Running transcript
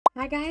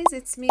Hi guys,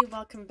 it's me.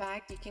 Welcome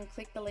back. You can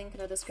click the link in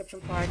the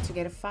description part to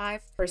get a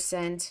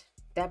 5%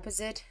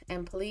 deposit,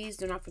 and please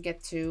do not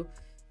forget to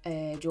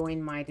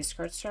join my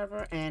Discord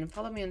server and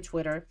follow me on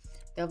Twitter.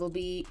 There will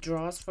be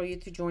draws for you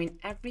to join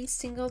every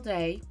single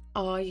day.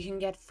 You can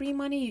get free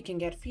money, you can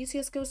get free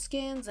CSGO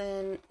skins,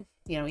 and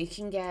you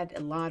can get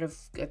a lot of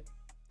good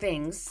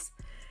things.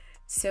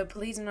 So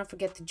please do not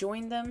forget to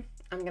join them.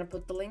 I'm gonna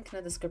put the link in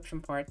the description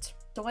part.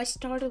 So I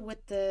started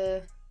with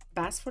the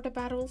best for the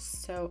battles,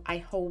 so I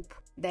hope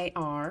they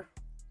are,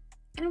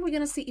 and we're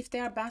gonna see if they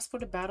are best for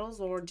the battles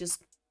or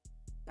just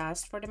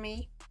best for the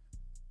me.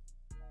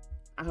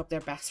 I hope they're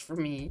best for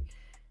me.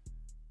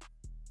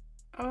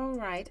 All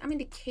right, I mean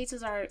the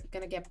cases are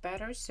gonna get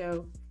better,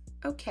 so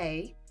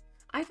okay.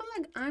 I feel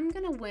like I'm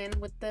gonna win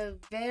with the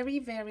very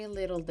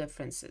little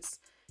differences.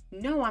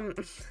 No, I'm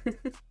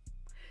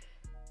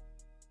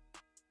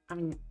I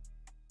mean,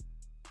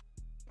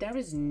 there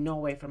is no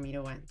way for me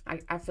to win.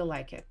 I feel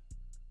like it.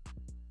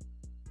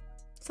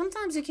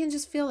 Sometimes you can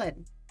just feel it.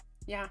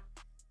 Yeah,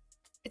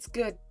 it's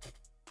good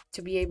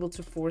to be able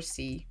to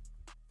foresee.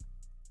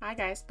 Hi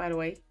guys, by the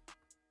way.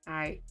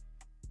 Hi.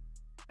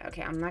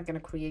 Okay, I'm not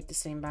gonna create the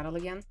same battle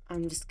again.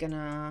 I'm just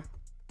gonna...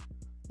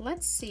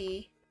 Let's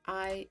see.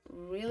 I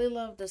really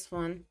love this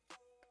one.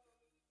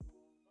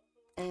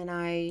 And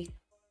I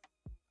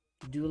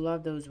do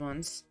love those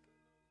ones.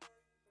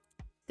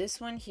 This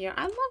one here,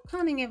 I love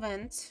hunting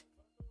event.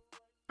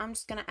 I'm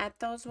just gonna add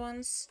those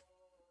ones.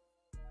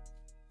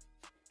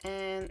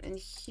 And in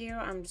here,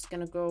 I'm just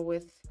gonna go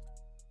with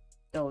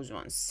those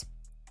ones.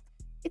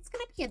 It's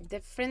gonna be a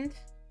different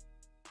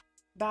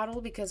battle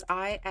because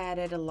I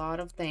added a lot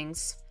of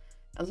things,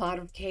 a lot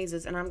of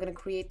cases, and I'm gonna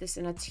create this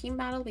in a team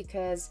battle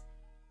because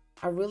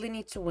I really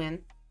need to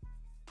win.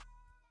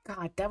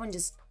 God, that one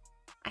just...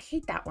 I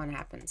hate that one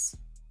happens.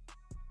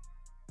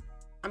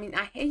 I mean,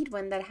 I hate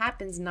when that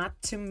happens, not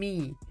to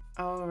me.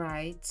 All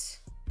right.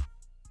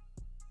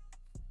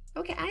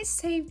 Okay, I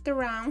saved the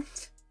round.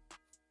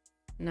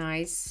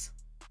 Nice.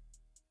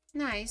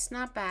 Nice,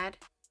 not bad.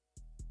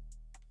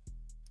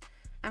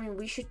 I mean,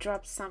 we should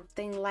drop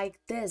something like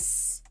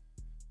this.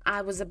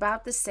 I was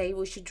about to say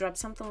we should drop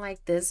something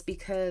like this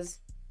because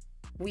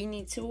we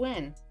need to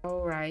win.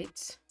 All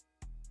right.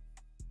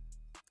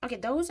 Okay,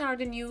 those are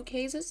the new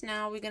cases.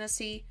 Now we're gonna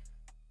see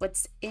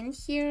what's in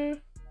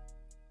here.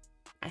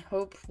 I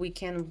hope we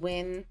can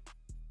win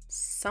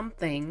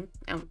something.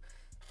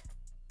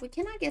 We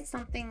cannot get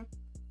something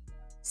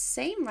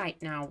same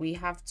right now. We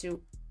have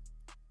to...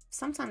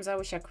 Sometimes I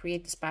wish I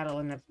create this battle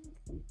in a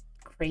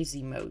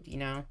crazy mode, you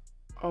know?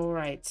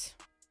 Alright.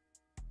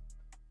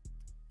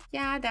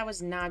 Yeah, that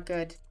was not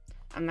good.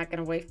 I'm not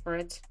gonna wait for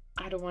it.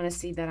 I don't want to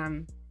see that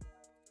I'm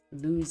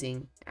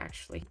losing,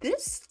 actually.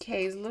 This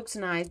case looks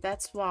nice.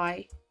 That's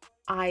why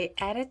I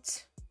add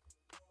it.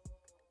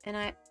 And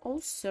I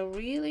also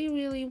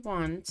really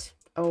want...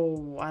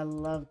 Oh, I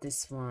love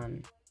this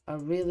one. I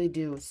really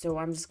do. So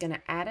I'm just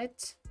gonna add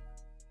it.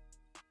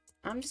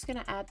 I'm just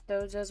gonna add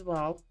those as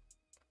well.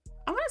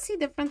 I want to see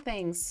different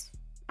things.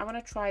 I want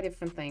to try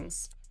different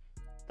things.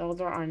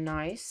 Those are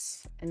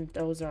nice, and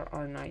those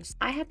are nice.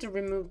 I have to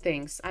remove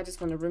things. I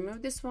just want to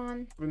remove this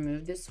one,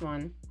 remove this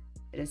one.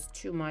 It is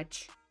too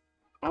much.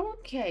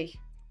 Okay,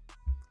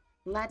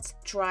 let's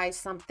try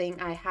something.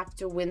 I have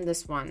to win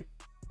this one.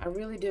 I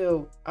really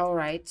do. All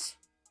right.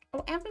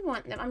 Oh,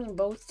 everyone, I mean,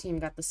 both team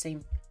got the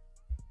same.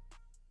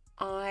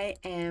 I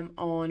am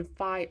on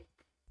fire.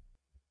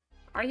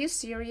 Are you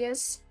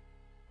serious?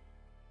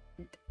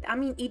 I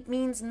mean, it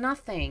means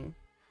nothing.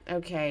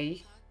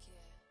 Okay.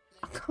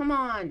 Oh, come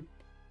on.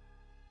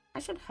 I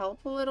should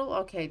help a little.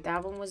 Okay,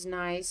 that one was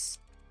nice.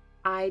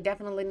 I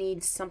definitely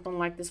need something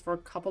like this for a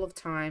couple of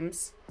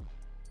times.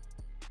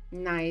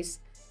 Nice.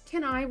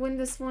 Can I win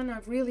this one? I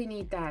really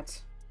need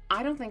that.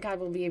 I don't think I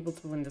will be able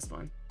to win this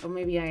one. Or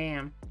maybe I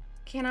am.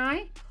 Can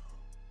I?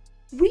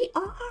 We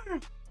are!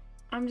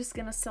 I'm just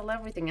gonna sell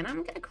everything and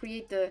I'm gonna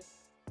create the...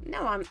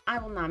 No, I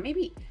will not.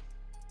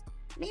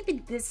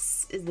 Maybe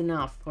this is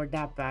enough for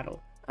that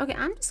battle. Okay,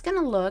 I'm just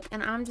gonna look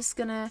and I'm just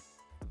gonna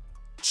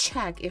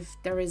check if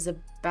there is a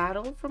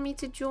battle for me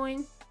to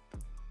join.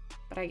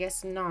 But I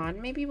guess not.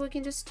 Maybe we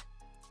can just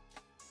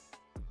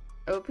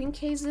open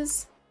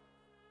cases.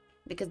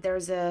 Because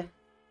there's a...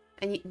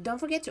 And don't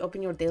forget to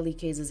open your daily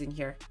cases in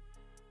here.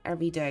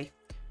 Every day.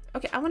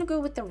 Okay, I want to go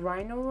with the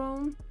Rhino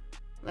Roam.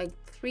 Like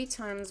 3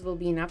 times will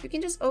be enough. You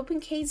can just open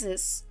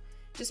cases.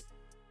 Just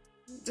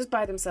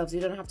by themselves.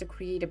 You don't have to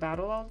create a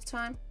battle all the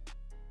time.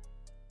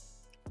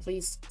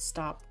 Please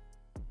stop.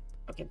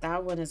 Okay,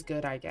 that one is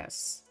good, I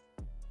guess.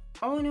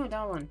 Oh no,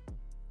 that one.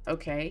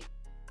 Okay.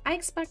 I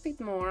expected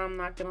more, I'm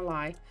not gonna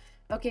lie.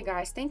 Okay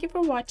guys, thank you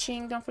for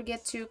watching. Don't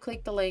forget to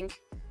click the link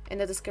in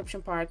the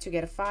description part to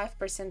get a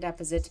 5%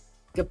 deposit.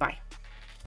 Goodbye.